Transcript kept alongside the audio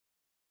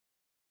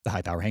The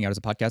High Power Hangout is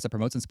a podcast that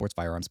promotes and supports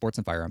firearms sports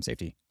and firearm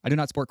safety. I do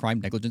not support crime,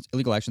 negligence,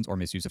 illegal actions, or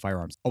misuse of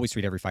firearms. Always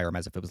treat every firearm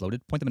as if it was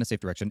loaded, point them in a safe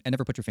direction, and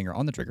never put your finger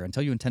on the trigger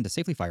until you intend to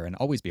safely fire, and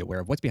always be aware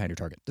of what's behind your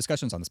target.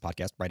 Discussions on this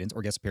podcast, write-ins,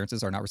 or guest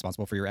appearances are not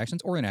responsible for your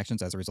actions or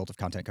inactions as a result of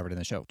content covered in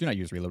the show. Do not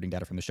use reloading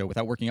data from the show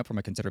without working up from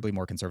a considerably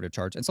more conservative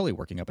charge and solely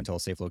working up until a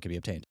safe load can be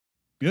obtained.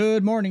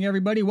 Good morning,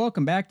 everybody.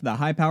 Welcome back to the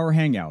High Power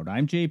Hangout.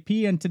 I'm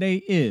JP, and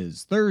today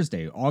is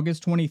Thursday,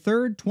 August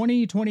 23rd,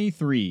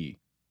 2023.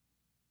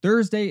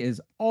 Thursday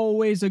is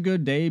always a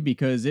good day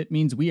because it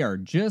means we are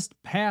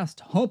just past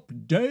hump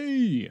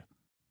day.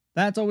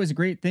 That's always a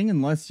great thing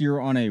unless you're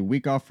on a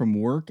week off from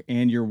work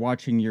and you're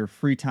watching your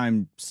free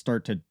time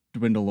start to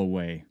dwindle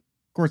away.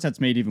 Of course, that's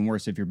made even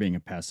worse if you're being a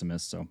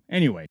pessimist. So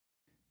anyway,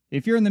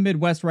 if you're in the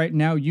Midwest right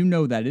now, you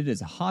know that it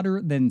is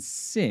hotter than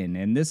sin.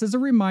 And this is a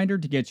reminder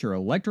to get your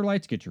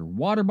electrolytes, get your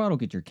water bottle,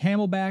 get your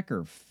Camelback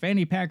or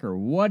fanny pack or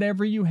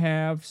whatever you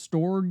have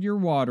stored your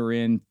water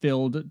in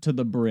filled to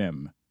the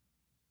brim.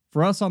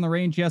 For us on the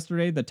range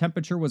yesterday, the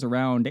temperature was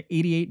around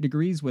 88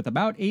 degrees with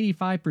about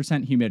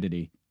 85%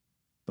 humidity.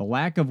 The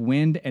lack of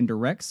wind and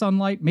direct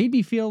sunlight made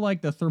me feel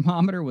like the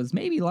thermometer was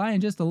maybe lying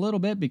just a little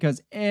bit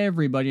because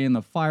everybody in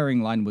the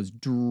firing line was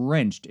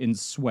drenched in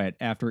sweat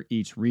after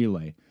each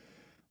relay.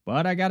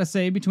 But I gotta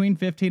say, between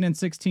 15 and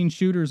 16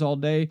 shooters all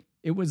day,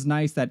 it was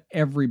nice that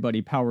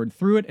everybody powered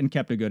through it and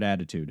kept a good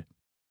attitude.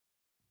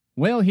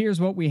 Well, here's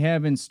what we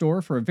have in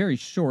store for a very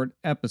short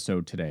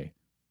episode today.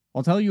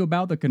 I'll tell you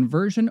about the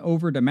conversion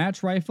over to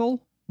match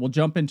rifle, we'll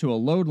jump into a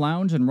load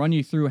lounge and run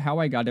you through how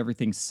I got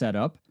everything set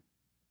up,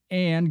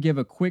 and give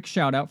a quick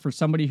shout out for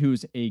somebody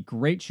who's a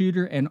great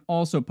shooter and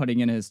also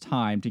putting in his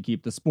time to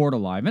keep the sport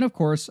alive, and of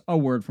course, a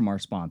word from our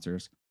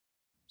sponsors.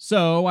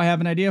 So, I have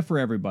an idea for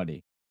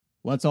everybody.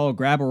 Let's all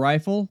grab a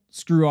rifle,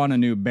 screw on a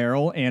new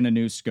barrel and a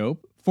new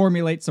scope,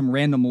 formulate some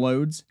random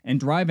loads, and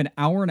drive an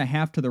hour and a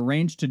half to the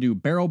range to do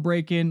barrel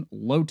break-in,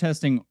 load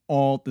testing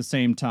all at the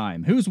same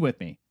time. Who's with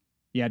me?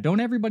 Yeah, don't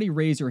everybody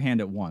raise your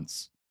hand at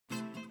once.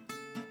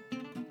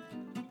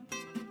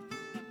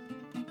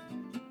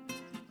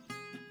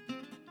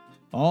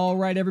 All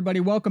right, everybody,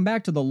 welcome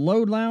back to the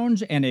Load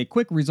Lounge and a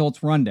quick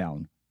results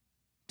rundown.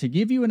 To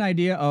give you an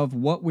idea of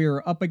what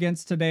we're up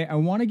against today, I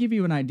want to give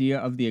you an idea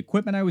of the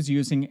equipment I was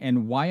using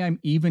and why I'm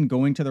even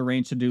going to the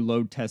range to do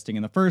load testing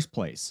in the first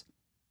place.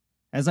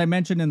 As I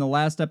mentioned in the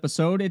last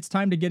episode, it's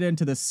time to get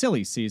into the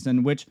silly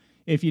season, which,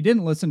 if you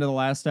didn't listen to the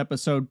last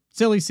episode,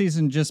 silly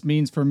season just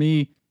means for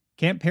me,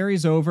 Camp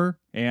Perry's over,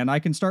 and I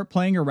can start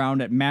playing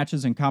around at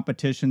matches and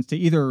competitions to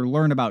either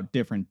learn about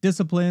different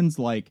disciplines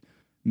like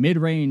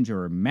mid-range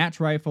or match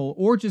rifle,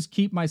 or just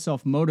keep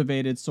myself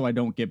motivated so I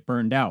don't get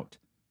burned out.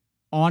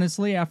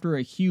 Honestly, after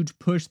a huge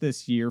push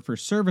this year for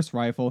service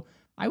rifle,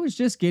 I was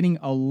just getting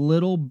a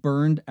little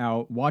burned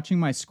out watching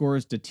my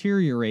scores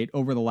deteriorate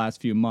over the last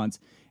few months,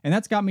 and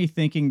that's got me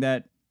thinking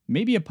that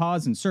maybe a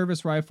pause in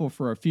service rifle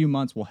for a few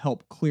months will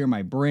help clear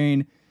my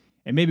brain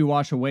and maybe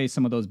wash away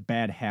some of those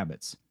bad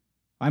habits.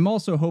 I'm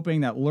also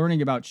hoping that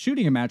learning about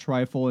shooting a match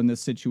rifle in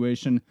this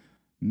situation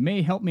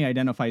may help me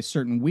identify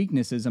certain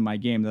weaknesses in my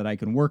game that I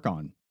can work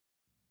on.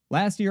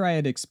 Last year I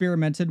had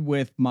experimented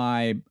with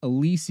my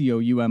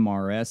Elisio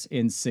UMRS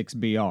in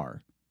 6BR.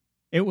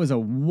 It was a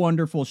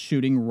wonderful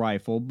shooting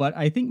rifle, but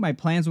I think my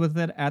plans with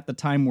it at the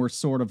time were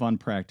sort of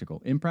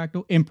unpractical.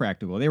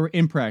 Impractical. They were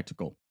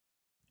impractical.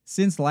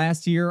 Since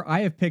last year, I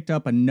have picked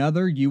up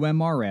another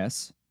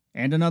UMRS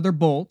and another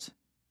bolt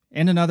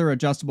and another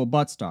adjustable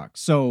buttstock.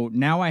 So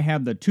now I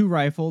have the two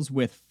rifles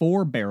with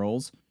 4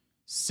 barrels,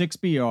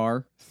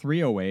 6BR,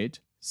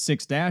 308,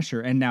 6-dasher,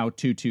 and now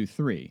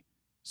 223.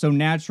 So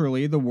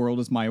naturally, the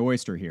world is my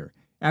oyster here.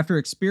 After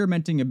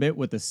experimenting a bit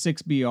with the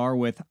 6BR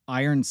with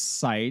iron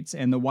sights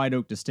and the White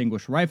Oak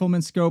Distinguished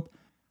Rifleman scope,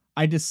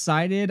 I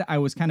decided I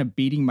was kind of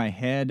beating my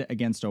head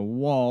against a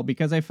wall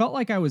because I felt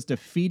like I was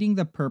defeating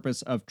the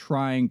purpose of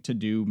trying to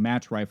do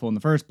match rifle in the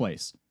first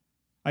place.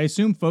 I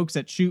assume folks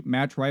that shoot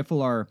match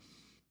rifle are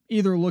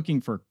either looking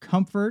for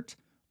comfort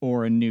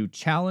or a new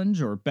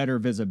challenge or better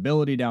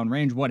visibility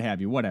downrange, what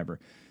have you, whatever.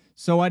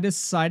 So I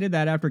decided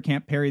that after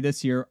Camp Perry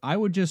this year, I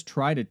would just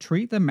try to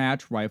treat the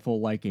match rifle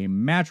like a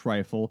match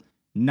rifle,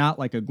 not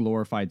like a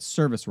glorified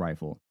service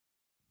rifle.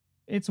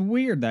 It's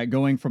weird that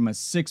going from a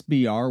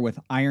 6BR with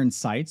iron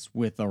sights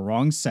with the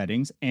wrong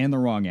settings and the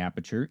wrong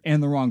aperture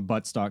and the wrong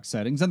buttstock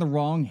settings and the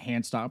wrong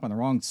handstop and the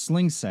wrong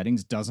sling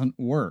settings doesn't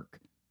work.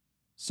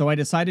 So I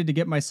decided to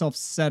get myself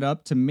set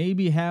up to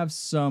maybe have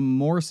some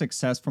more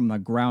success from the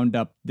ground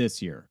up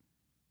this year.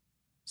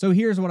 So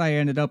here's what I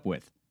ended up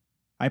with.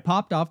 I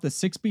popped off the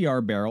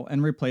 6BR barrel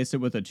and replaced it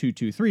with a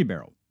 223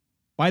 barrel.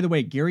 By the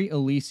way, Gary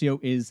Elisio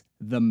is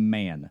the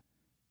man.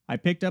 I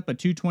picked up a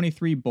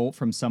 223 bolt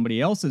from somebody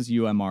else's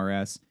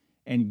UMRS,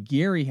 and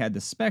Gary had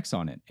the specs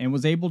on it and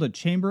was able to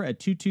chamber a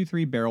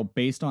 223 barrel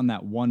based on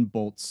that one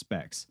bolt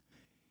specs.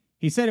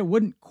 He said it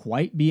wouldn't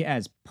quite be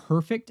as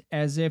perfect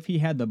as if he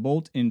had the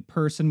bolt in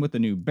person with the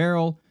new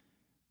barrel,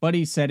 but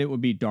he said it would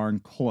be darn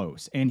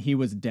close, and he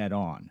was dead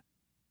on.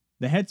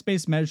 The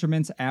headspace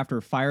measurements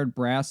after fired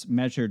brass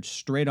measured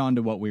straight on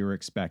to what we were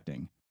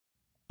expecting.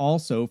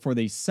 Also, for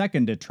the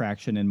second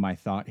detraction in my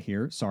thought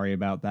here, sorry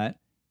about that,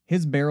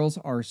 his barrels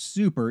are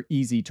super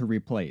easy to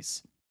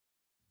replace.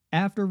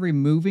 After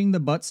removing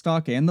the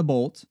buttstock and the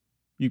bolt,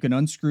 you can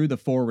unscrew the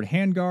forward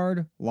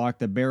handguard, lock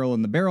the barrel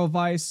in the barrel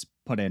vise,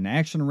 put an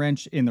action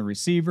wrench in the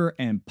receiver,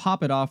 and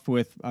pop it off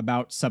with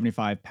about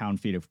 75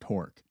 pound-feet of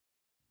torque.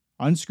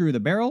 Unscrew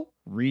the barrel,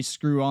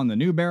 rescrew on the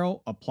new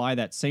barrel, apply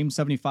that same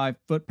 75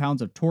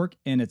 foot-pounds of torque,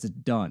 and it's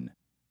done.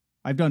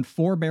 I've done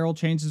 4 barrel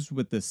changes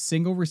with this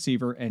single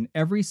receiver, and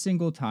every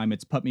single time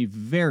it's put me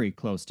very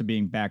close to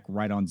being back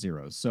right on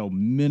zeros, so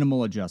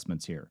minimal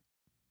adjustments here.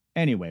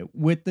 Anyway,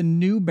 with the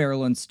new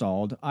barrel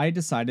installed, I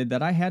decided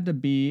that I had to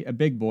be a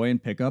big boy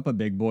and pick up a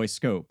big boy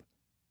scope.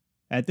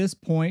 At this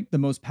point, the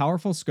most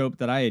powerful scope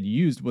that I had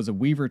used was a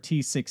Weaver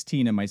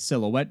T16 in my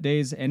silhouette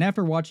days, and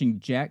after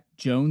watching Jack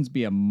Jones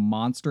be a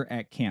monster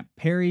at Camp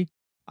Perry,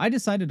 I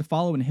decided to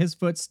follow in his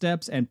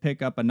footsteps and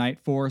pick up a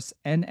Night Force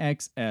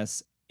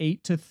NXS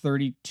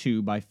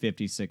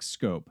 8-32x56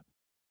 scope.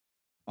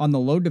 On the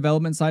load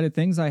development side of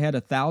things, I had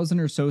 1,000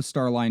 or so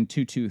Starline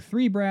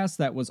 223 brass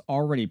that was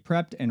already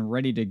prepped and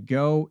ready to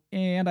go,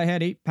 and I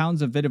had 8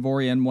 pounds of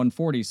Vitivori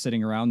N140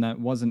 sitting around that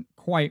wasn't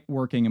quite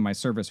working in my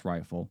service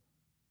rifle.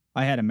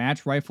 I had a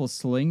match rifle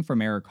sling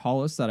from Eric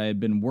Hollis that I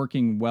had been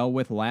working well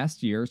with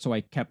last year, so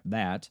I kept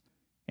that,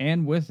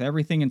 and with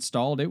everything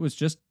installed, it was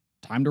just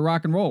time to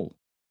rock and roll.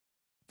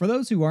 For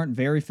those who aren't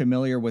very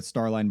familiar with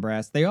Starline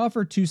brass, they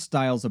offer 2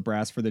 styles of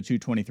brass for the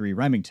 223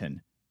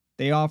 Remington.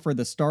 They offer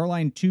the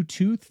Starline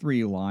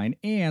 223 line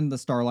and the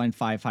Starline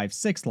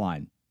 556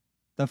 line.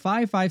 The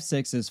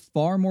 556 is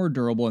far more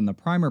durable in the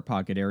primer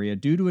pocket area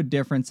due to a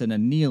difference in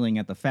annealing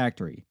at the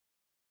factory.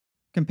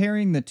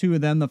 Comparing the two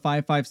of them, the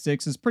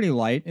 556 is pretty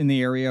light in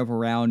the area of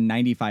around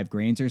 95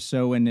 grains or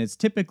so and is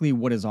typically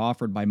what is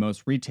offered by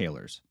most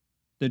retailers.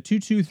 The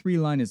 223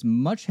 line is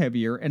much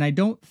heavier, and I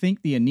don't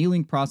think the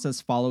annealing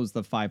process follows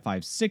the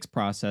 556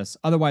 process,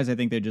 otherwise I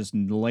think they just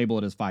label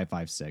it as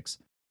 556.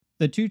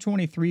 The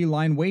 223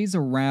 line weighs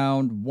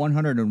around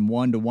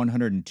 101 to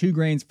 102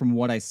 grains from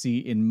what I see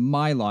in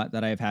my lot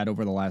that I've had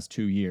over the last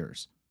 2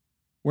 years.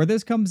 Where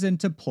this comes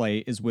into play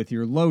is with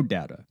your load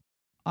data.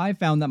 I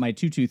found that my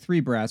 223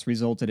 brass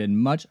resulted in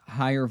much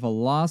higher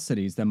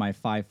velocities than my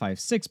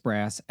 556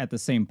 brass at the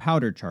same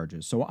powder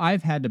charges, so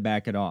I've had to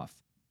back it off.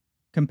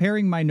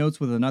 Comparing my notes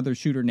with another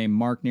shooter named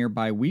Mark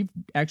nearby, we've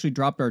actually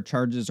dropped our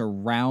charges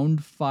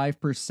around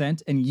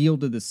 5% and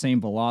yielded the same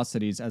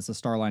velocities as the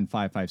Starline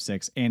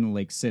 556 and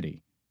Lake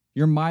City.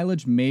 Your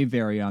mileage may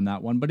vary on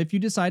that one, but if you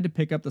decide to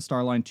pick up the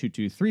Starline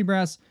 223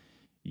 brass,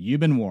 you've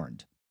been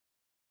warned.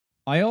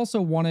 I also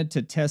wanted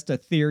to test a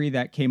theory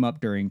that came up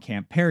during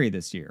Camp Perry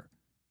this year.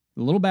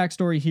 A little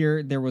backstory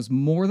here, there was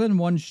more than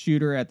one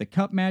shooter at the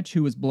cup match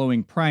who was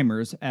blowing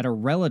primers at a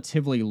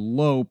relatively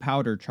low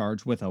powder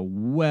charge with a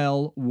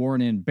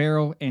well-worn-in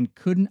barrel and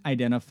couldn't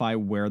identify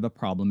where the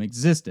problem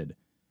existed.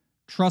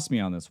 Trust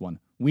me on this one,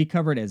 we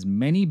covered as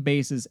many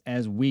bases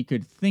as we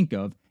could think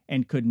of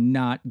and could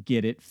not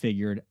get it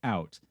figured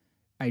out.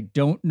 I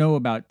don't know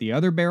about the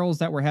other barrels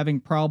that were having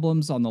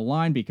problems on the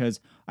line because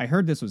I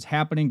heard this was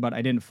happening, but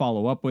I didn't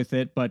follow up with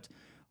it. But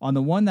on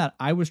the one that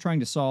I was trying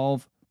to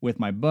solve with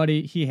my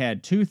buddy, he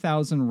had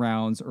 2,000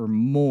 rounds or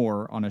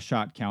more on a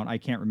shot count. I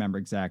can't remember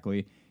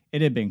exactly.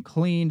 It had been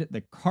cleaned,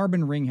 the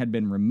carbon ring had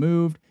been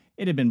removed,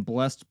 it had been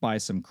blessed by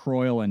some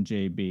Croyle and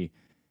JB.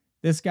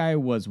 This guy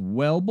was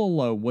well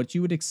below what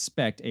you would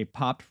expect a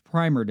popped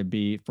primer to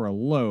be for a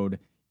load,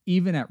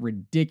 even at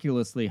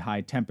ridiculously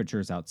high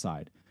temperatures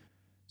outside.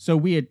 So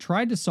we had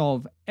tried to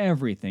solve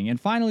everything,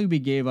 and finally we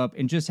gave up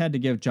and just had to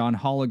give John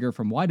Holliger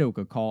from White Oak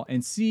a call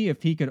and see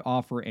if he could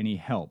offer any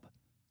help.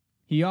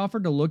 He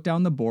offered to look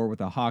down the bore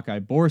with a Hawkeye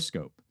bore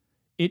scope.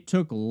 It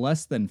took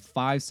less than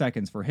 5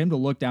 seconds for him to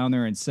look down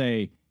there and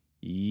say,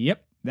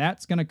 "Yep,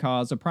 that's going to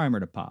cause a primer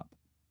to pop."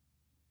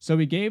 So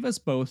he gave us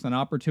both an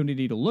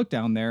opportunity to look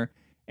down there,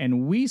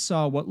 and we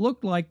saw what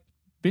looked like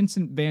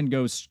Vincent van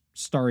Gogh's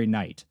Starry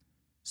Night.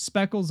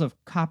 Speckles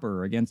of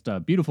copper against a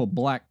beautiful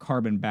black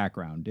carbon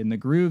background in the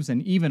grooves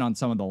and even on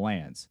some of the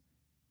lands.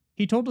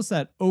 He told us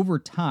that over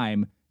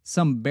time,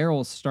 some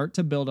barrels start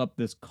to build up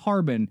this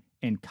carbon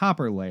and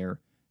copper layer,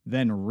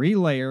 then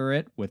relayer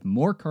it with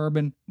more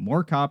carbon,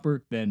 more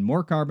copper, then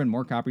more carbon,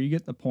 more copper. You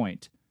get the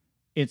point.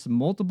 It's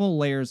multiple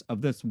layers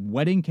of this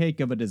wedding cake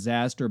of a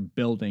disaster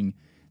building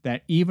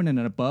that even an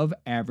above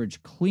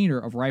average cleaner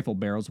of rifle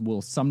barrels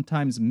will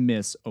sometimes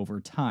miss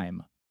over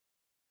time.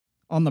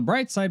 On the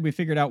bright side, we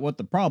figured out what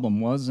the problem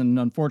was, and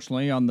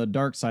unfortunately, on the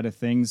dark side of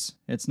things,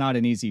 it's not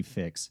an easy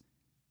fix.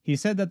 He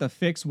said that the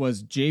fix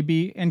was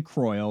JB and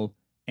Croyle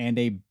and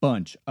a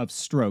bunch of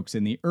strokes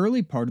in the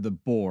early part of the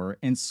bore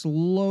and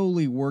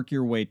slowly work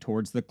your way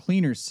towards the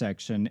cleaner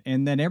section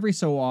and then every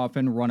so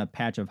often run a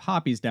patch of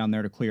hoppies down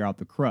there to clear out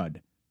the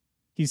crud.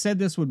 He said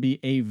this would be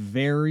a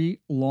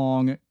very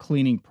long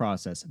cleaning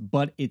process,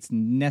 but it's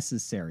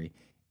necessary,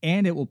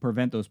 and it will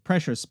prevent those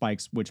pressure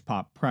spikes which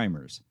pop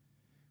primers.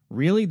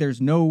 Really,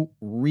 there's no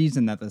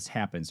reason that this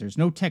happens. There's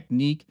no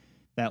technique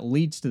that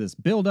leads to this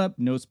buildup,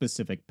 no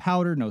specific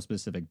powder, no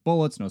specific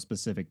bullets, no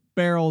specific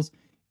barrels.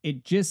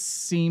 it just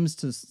seems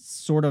to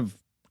sort of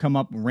come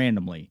up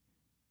randomly.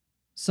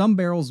 Some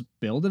barrels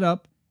build it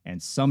up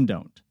and some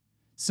don't.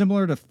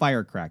 Similar to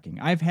firecracking,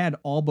 I've had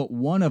all but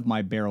one of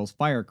my barrels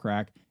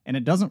firecrack, and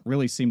it doesn't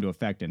really seem to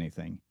affect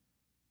anything.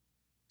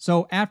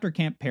 So after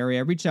Camp Perry,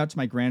 I reached out to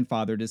my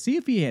grandfather to see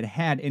if he had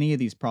had any of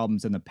these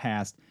problems in the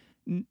past,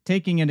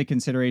 taking into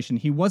consideration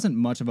he wasn't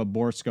much of a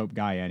bore scope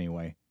guy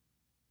anyway.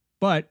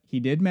 But he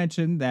did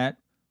mention that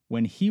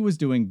when he was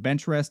doing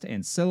bench rest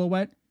and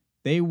silhouette,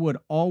 they would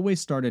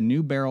always start a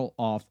new barrel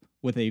off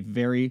with a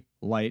very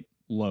light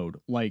load,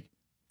 like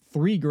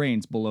 3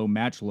 grains below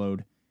match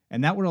load,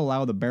 and that would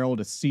allow the barrel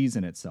to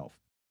season itself.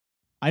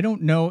 I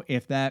don't know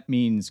if that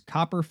means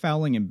copper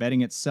fouling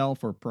embedding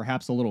itself or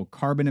perhaps a little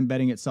carbon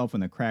embedding itself in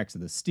the cracks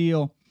of the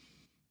steel.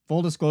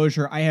 Full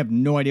disclosure, I have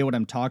no idea what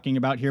I'm talking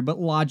about here, but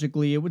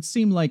logically, it would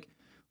seem like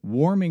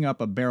warming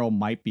up a barrel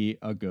might be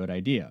a good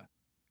idea.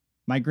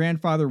 My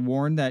grandfather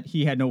warned that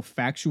he had no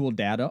factual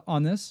data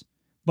on this,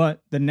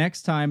 but the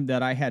next time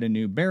that I had a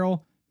new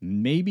barrel,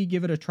 maybe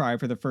give it a try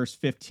for the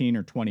first 15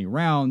 or 20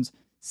 rounds,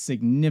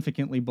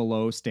 significantly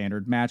below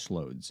standard match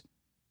loads.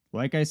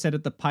 Like I said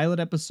at the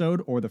pilot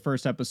episode, or the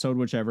first episode,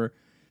 whichever,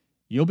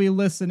 you'll be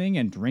listening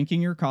and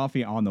drinking your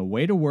coffee on the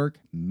way to work,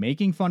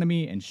 making fun of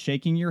me and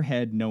shaking your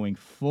head knowing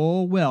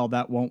full well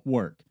that won't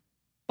work.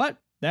 But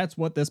that's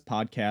what this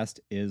podcast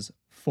is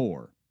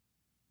for.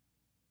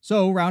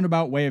 So,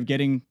 roundabout way of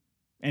getting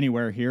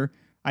anywhere here,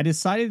 I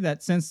decided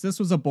that since this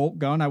was a bolt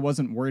gun, I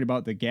wasn't worried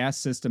about the gas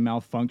system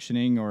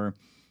malfunctioning or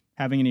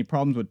having any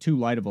problems with too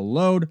light of a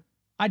load,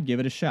 I'd give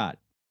it a shot.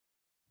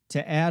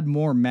 To add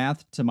more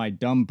math to my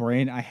dumb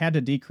brain, I had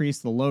to decrease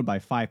the load by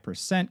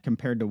 5%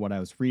 compared to what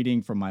I was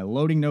reading from my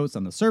loading notes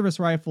on the service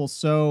rifle,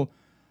 so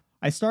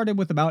I started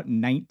with about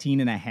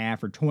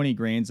 19.5 or 20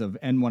 grains of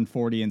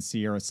N140 and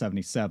Sierra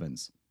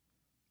 77s.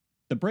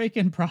 The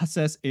break-in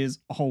process is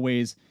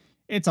always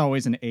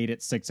an 8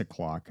 at 6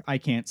 o'clock. I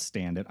can't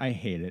stand it. I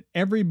hate it.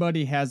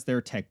 Everybody has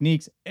their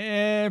techniques.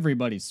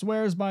 Everybody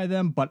swears by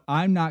them, but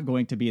I'm not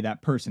going to be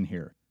that person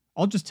here.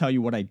 I'll just tell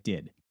you what I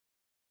did.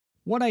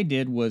 What I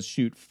did was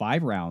shoot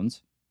 5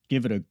 rounds,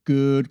 give it a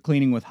good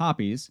cleaning with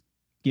hoppies,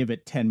 give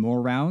it 10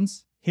 more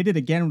rounds, hit it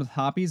again with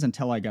hoppies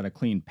until I got a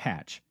clean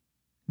patch.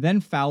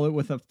 Then foul it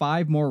with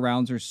 5 more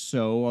rounds or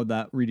so of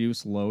that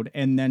reduced load,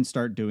 and then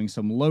start doing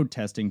some load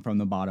testing from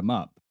the bottom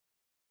up.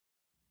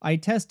 I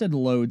tested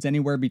loads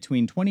anywhere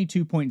between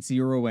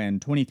 22.0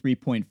 and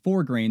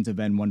 23.4 grains of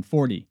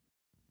N140.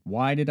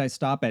 Why did I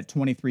stop at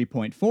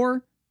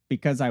 23.4?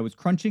 Because I was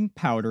crunching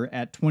powder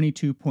at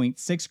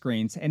 22.6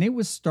 grains, and it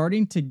was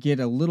starting to get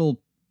a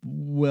little,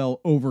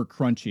 over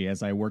crunchy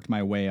as I worked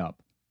my way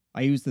up.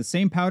 I used the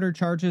same powder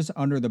charges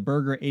under the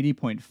Berger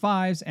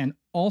 80.5s and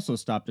also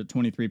stopped at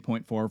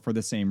 23.4 for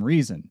the same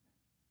reason.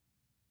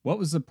 What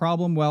was the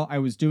problem? Well, I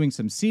was doing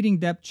some seating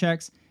depth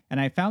checks, and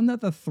I found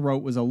that the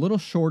throat was a little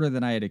shorter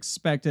than I had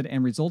expected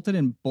and resulted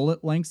in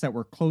bullet lengths that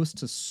were close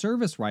to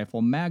service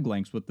rifle mag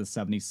lengths with the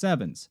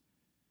 77s.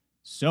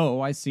 So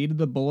I seated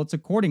the bullets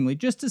accordingly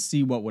just to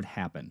see what would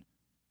happen.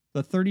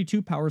 The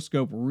 32 power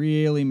scope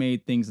really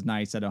made things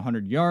nice at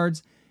 100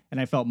 yards,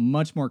 and I felt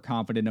much more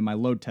confident in my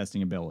load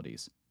testing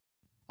abilities.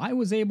 I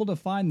was able to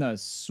find the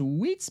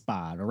sweet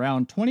spot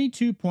around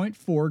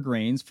 22.4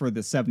 grains for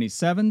the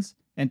 77s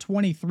and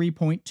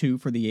 23.2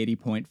 for the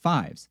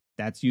 80.5s.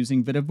 That's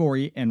using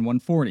Vitavori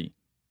N140.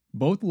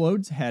 Both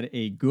loads had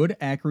a good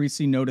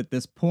accuracy note at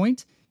this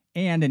point,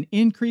 and an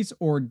increase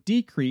or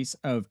decrease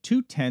of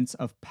 0.2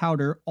 of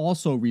powder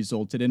also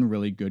resulted in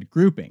really good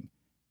grouping.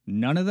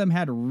 None of them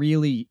had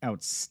really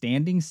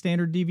outstanding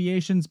standard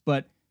deviations,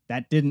 but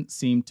that didn't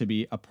seem to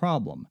be a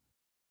problem.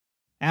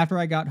 After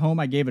I got home,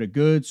 I gave it a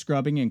good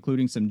scrubbing,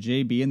 including some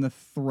JB in the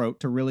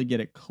throat to really get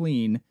it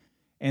clean,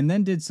 and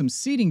then did some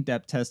seating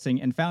depth testing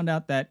and found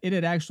out that it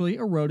had actually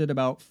eroded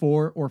about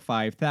 4 or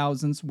 5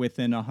 thousandths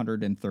within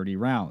 130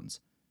 rounds.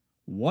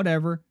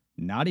 Whatever.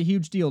 Not a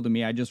huge deal to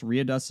me. I just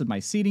readjusted my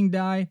seating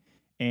die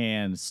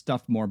and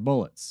stuffed more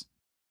bullets.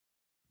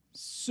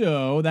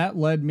 So that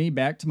led me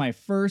back to my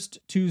first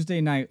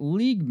Tuesday night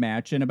league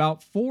match in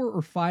about 4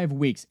 or 5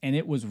 weeks, and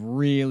it was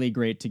really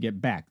great to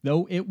get back,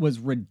 though it was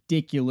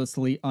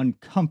ridiculously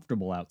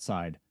uncomfortable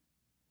outside.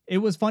 It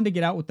was fun to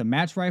get out with the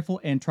match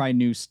rifle and try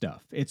new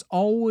stuff. It's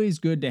always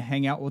good to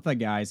hang out with the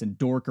guys and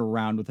dork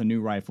around with a new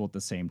rifle at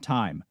the same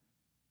time.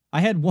 I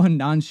had one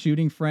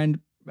non-shooting friend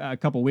a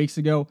couple weeks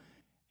ago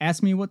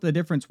asked me what the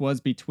difference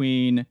was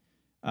between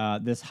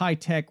this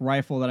high-tech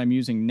rifle that I'm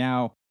using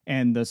now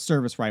and the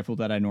service rifle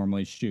that I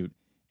normally shoot.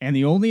 And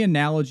the only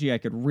analogy I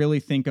could really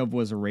think of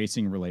was a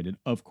racing-related,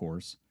 of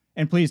course.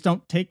 And please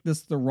don't take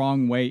this the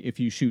wrong way if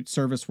you shoot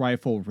service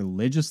rifle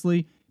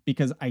religiously,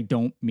 because I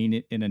don't mean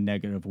it in a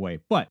negative way.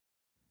 But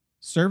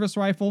service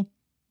rifle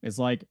is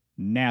like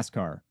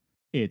NASCAR.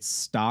 It's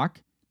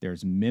stock,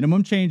 there's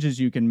minimum changes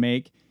you can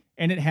make,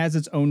 and it has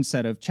its own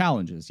set of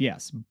challenges,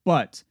 yes.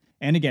 But,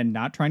 and again,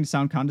 not trying to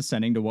sound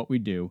condescending to what we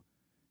do,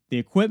 the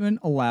equipment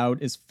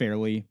allowed is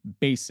fairly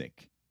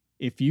basic.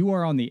 If you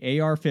are on the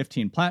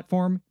AR-15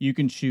 platform, you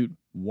can shoot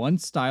one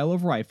style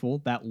of rifle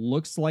that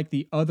looks like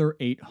the other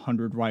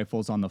 800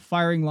 rifles on the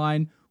firing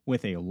line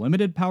with a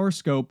limited power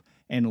scope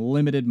and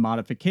limited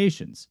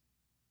modifications.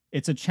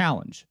 It's a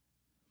challenge.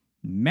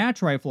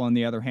 Match rifle, on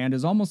the other hand,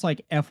 is almost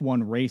like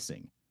F1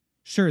 racing.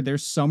 Sure,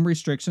 there's some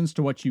restrictions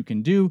to what you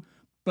can do,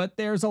 but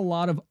there's a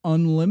lot of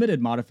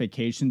unlimited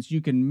modifications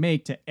you can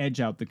make to edge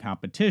out the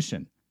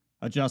competition.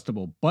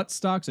 Adjustable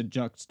buttstocks,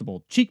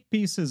 adjustable cheek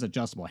pieces,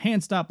 adjustable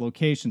hand stop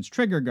locations,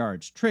 trigger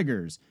guards,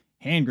 triggers,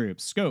 hand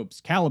groups, scopes,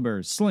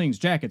 calibers, slings,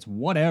 jackets,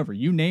 whatever.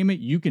 You name it,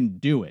 you can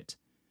do it.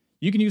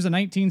 You can use a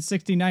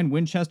 1969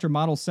 Winchester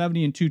Model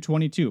 70 and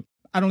 222.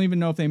 I don't even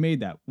know if they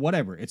made that.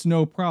 Whatever, it's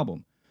no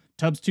problem.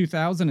 Tubbs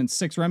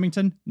 2006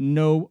 Remington,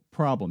 no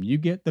problem. You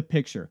get the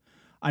picture.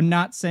 I'm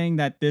not saying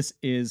that this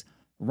is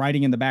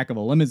riding in the back of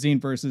a limousine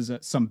versus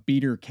some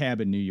beater cab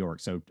in New York.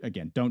 So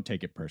again, don't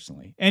take it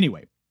personally.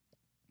 Anyway,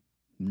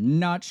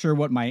 not sure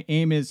what my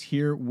aim is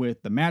here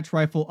with the match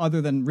rifle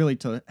other than really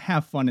to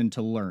have fun and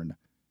to learn.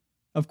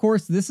 Of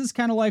course, this is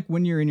kind of like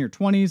when you're in your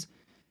 20s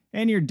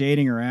and you're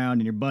dating around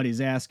and your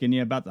buddy's asking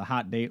you about the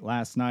hot date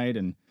last night.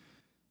 And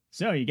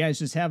so you guys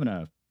just having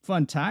a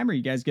fun time, or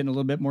you guys getting a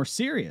little bit more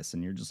serious?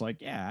 And you're just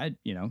like, yeah,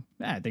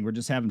 I think we're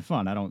just having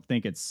fun. I don't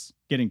think it's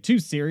getting too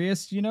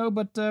serious,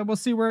 but we'll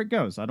see where it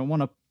goes. I don't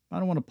want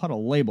to put a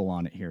label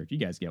on it here, if you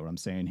guys get what I'm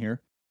saying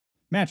here.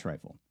 Match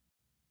rifle.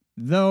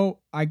 Though,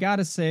 I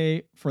gotta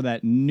say, for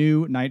that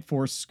new Night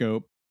Force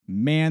scope,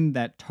 man,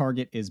 that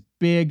target is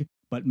big,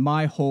 but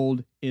my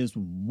hold is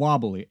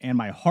wobbly, and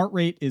my heart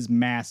rate is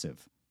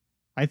massive.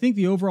 I think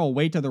the overall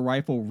weight of the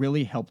rifle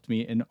really helped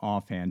me in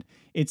offhand.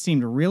 It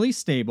seemed really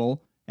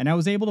stable, and I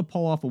was able to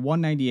pull off a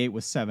 198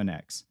 with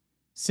 7x.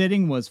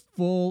 Sitting was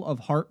full of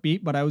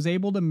heartbeat, but I was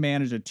able to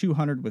manage a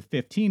 200 with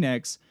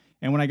 15x,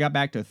 and when I got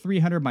back to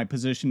 300, my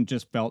position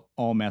just felt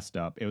all messed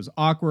up. It was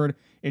awkward,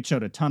 it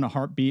showed a ton of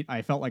heartbeat,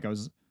 I felt like I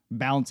was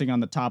bouncing on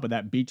the top of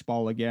that beach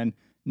ball again.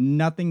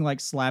 Nothing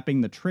like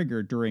slapping the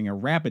trigger during a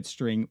rapid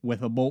string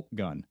with a bolt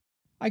gun.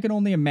 I can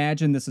only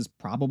imagine this is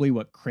probably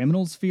what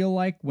criminals feel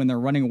like when they're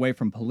running away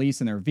from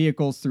police in their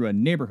vehicles through a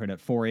neighborhood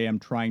at 4 a.m.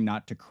 trying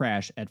not to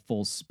crash at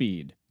full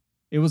speed.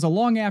 It was a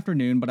long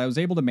afternoon, but I was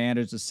able to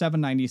manage the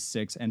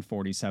 796 and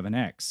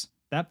 47X.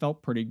 That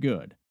felt pretty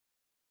good.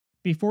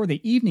 Before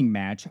the evening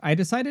match, I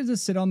decided to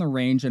sit on the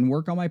range and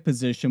work on my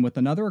position with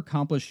another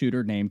accomplished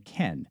shooter named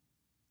Ken.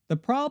 The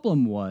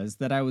problem was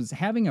that I was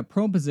having a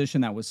prone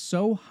position that was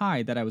so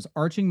high that I was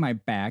arching my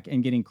back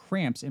and getting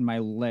cramps in my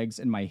legs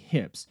and my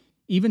hips.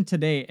 Even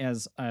today,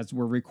 as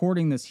we're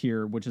recording this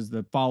here, which is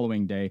the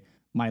following day,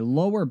 my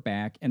lower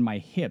back and my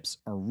hips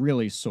are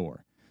really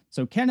sore.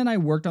 So Ken and I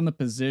worked on the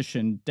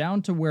position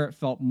down to where it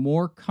felt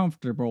more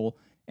comfortable,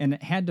 and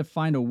it had to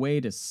find a way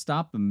to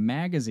stop the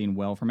magazine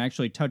well from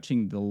actually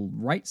touching the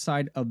right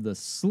side of the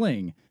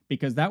sling,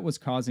 because that was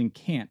causing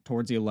cant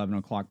towards the 11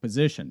 o'clock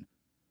position.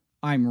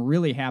 I'm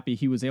really happy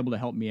he was able to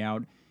help me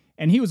out,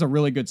 and he was a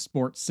really good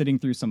sport sitting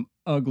through some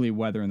ugly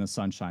weather in the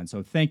sunshine,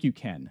 so thank you,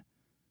 Ken.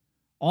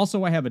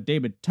 Also, I have a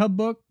David Tubb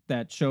book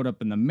that showed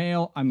up in the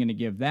mail. I'm going to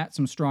give that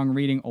some strong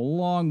reading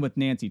along with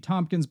Nancy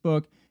Tompkins'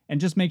 book, and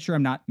just make sure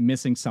I'm not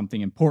missing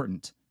something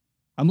important.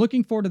 I'm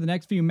looking forward to the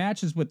next few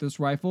matches with this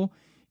rifle.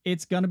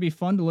 It's going to be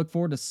fun to look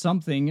forward to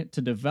something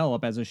to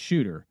develop as a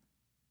shooter.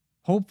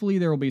 Hopefully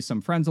there will be some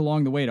friends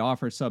along the way to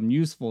offer some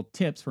useful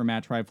tips for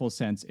match rifles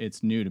since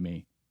it's new to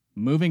me.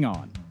 Moving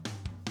on.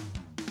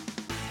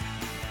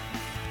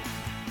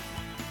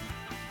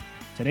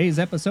 Today's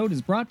episode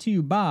is brought to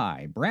you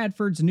by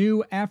Bradford's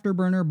new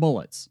Afterburner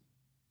bullets.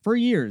 For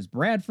years,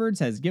 Bradford's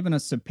has given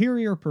us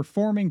superior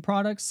performing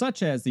products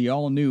such as the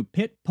all-new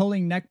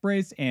pit-pulling neck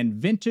brace and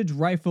vintage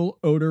rifle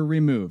odor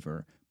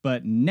remover.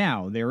 But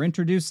now they're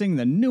introducing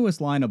the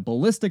newest line of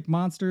ballistic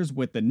monsters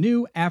with the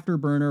new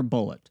Afterburner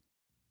bullet.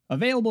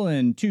 Available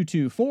in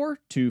 .224,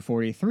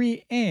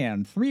 .243,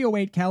 and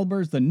 .308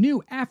 calibers, the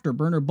new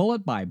Afterburner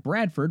bullet by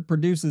Bradford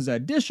produces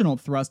additional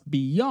thrust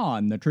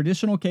beyond the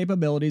traditional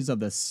capabilities of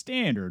the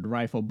standard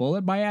rifle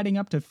bullet by adding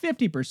up to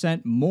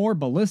 50% more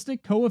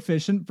ballistic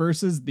coefficient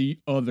versus the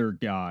other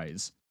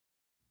guys.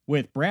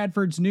 With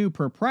Bradford's new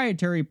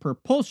proprietary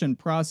propulsion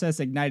process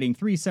igniting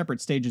 3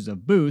 separate stages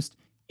of boost,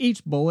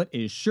 each bullet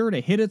is sure to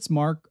hit its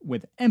mark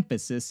with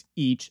emphasis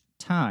each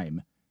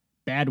time.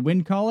 Bad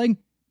wind calling?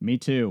 Me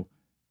too.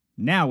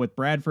 Now with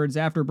Bradford's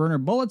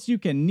Afterburner bullets, you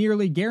can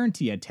nearly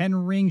guarantee a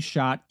 10-ring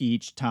shot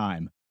each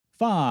time.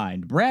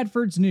 Find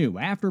Bradford's new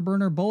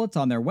Afterburner bullets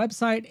on their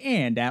website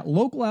and at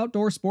local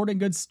outdoor sporting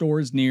goods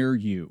stores near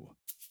you.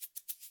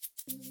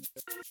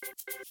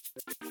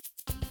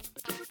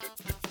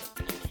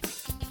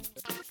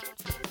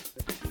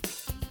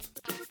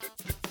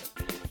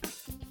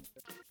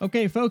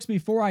 Okay, folks,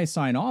 before I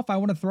sign off, I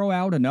want to throw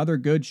out another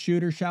good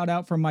shooter shout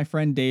out from my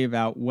friend Dave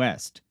out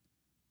west.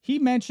 He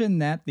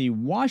mentioned that the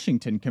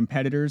Washington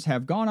competitors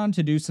have gone on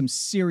to do some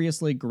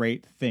seriously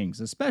great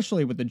things,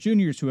 especially with the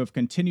juniors who have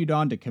continued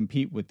on to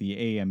compete with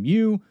the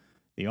AMU,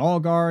 the All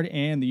Guard,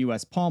 and the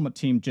U.S. Palma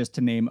team, just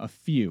to name a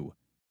few.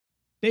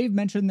 Dave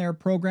mentioned their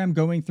program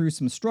going through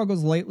some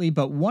struggles lately,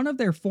 but one of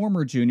their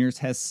former juniors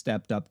has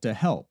stepped up to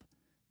help.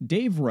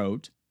 Dave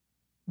wrote,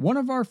 "One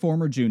of our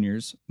former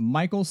juniors,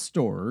 Michael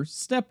Storer,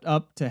 stepped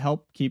up to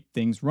help keep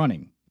things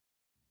running.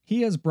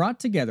 He has brought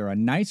together a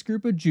nice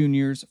group of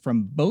juniors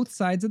from both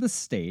sides of the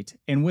state,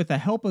 and with the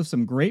help of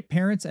some great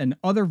parents and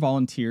other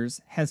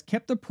volunteers, has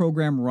kept the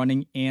program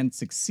running and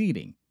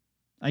succeeding.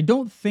 I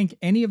don't think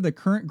any of the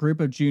current group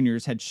of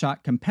juniors had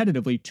shot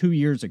competitively 2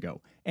 years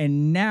ago,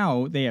 and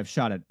now they have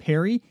shot at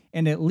Perry,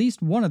 and at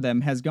least one of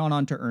them has gone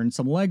on to earn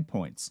some leg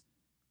points.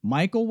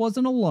 Michael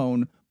wasn't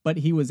alone, but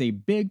he was a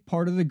big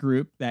part of the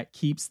group that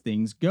keeps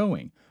things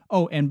going.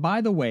 Oh, and by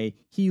the way,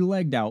 he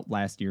legged out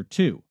last year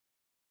too.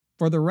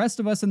 For the rest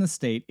of us in the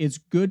state, it's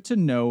good to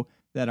know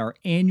that our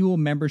annual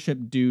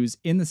membership dues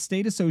in the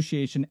state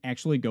association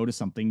actually go to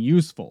something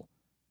useful.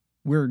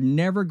 We're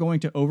never going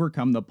to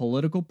overcome the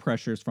political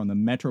pressures from the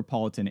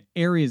metropolitan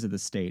areas of the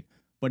state,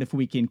 but if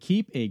we can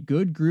keep a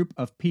good group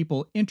of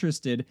people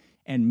interested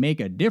and make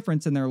a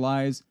difference in their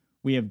lives,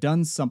 we have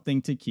done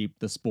something to keep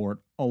the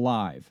sport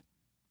alive."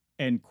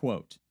 End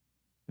quote.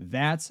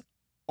 That's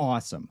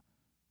awesome.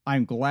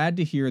 I'm glad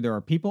to hear there are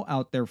people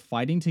out there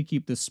fighting to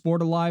keep the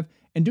sport alive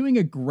and doing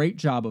a great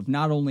job of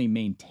not only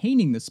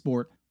maintaining the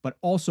sport, but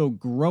also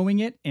growing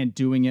it and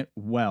doing it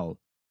well.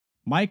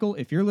 Michael,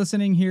 if you're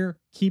listening here,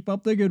 keep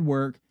up the good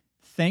work.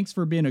 Thanks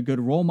for being a good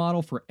role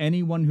model for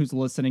anyone who's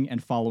listening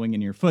and following in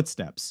your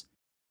footsteps.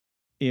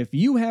 If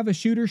you have a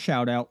shooter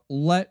shout out,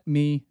 let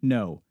me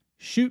know.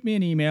 Shoot me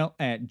an email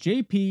at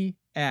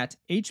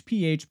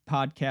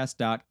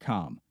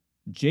jp@hphpodcast.com.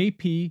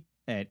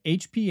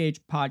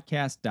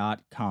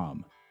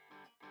 jp@hphpodcast.com.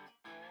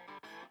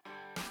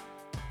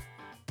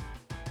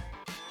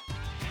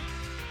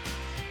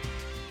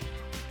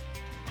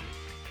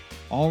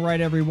 All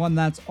right, everyone,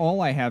 that's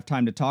all I have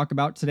time to talk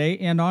about today,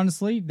 and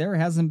honestly, there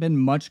hasn't been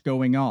much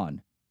going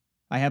on.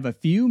 I have a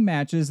few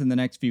matches in the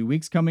next few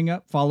weeks coming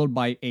up, followed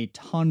by a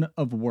ton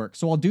of work,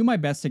 so I'll do my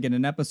best to get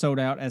an episode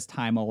out as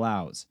time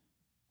allows.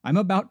 I'm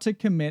about to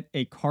commit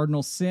a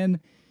cardinal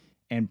sin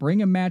and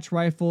bring a match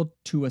rifle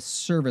to a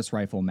service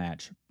rifle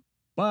match,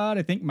 but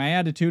I think my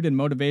attitude and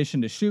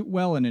motivation to shoot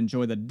well and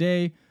enjoy the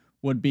day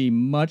would be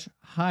much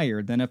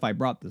higher than if I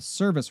brought the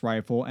service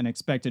rifle and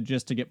expected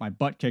just to get my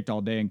butt kicked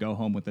all day and go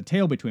home with the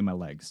tail between my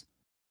legs.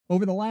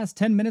 Over the last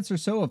 10 minutes or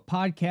so of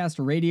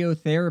podcast radio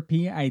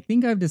therapy, I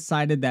think I've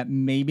decided that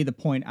maybe the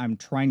point I'm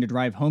trying to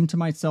drive home to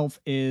myself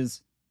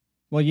is,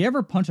 well, you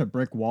ever punch a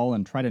brick wall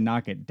and try to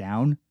knock it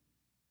down?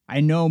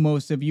 I know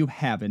most of you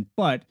haven't,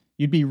 but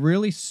you'd be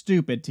really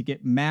stupid to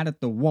get mad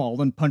at the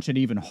wall and punch it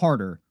even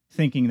harder,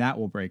 thinking that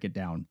will break it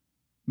down.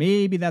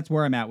 Maybe that's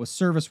where I'm at with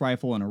service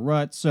rifle in a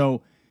rut,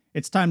 so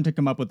it's time to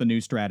come up with a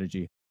new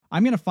strategy.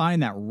 I'm going to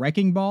find that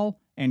wrecking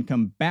ball and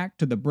come back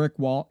to the brick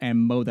wall and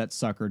mow that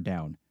sucker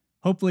down.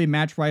 Hopefully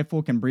match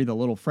rifle can breathe a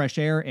little fresh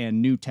air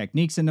and new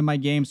techniques into my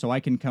game so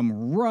I can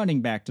come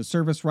running back to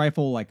service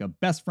rifle like a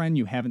best friend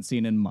you haven't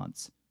seen in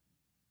months.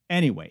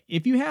 Anyway,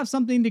 if you have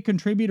something to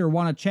contribute or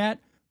want to chat,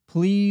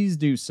 please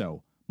do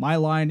so. My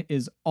line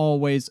is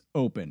always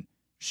open.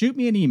 Shoot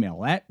me an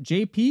email at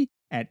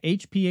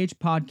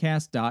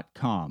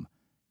jp@hphpodcast.com.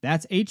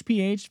 That's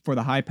HPH for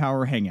the High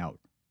Power Hangout.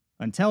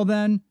 Until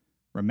then,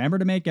 remember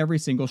to make every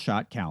single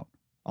shot count.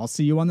 I'll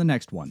see you on the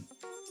next one.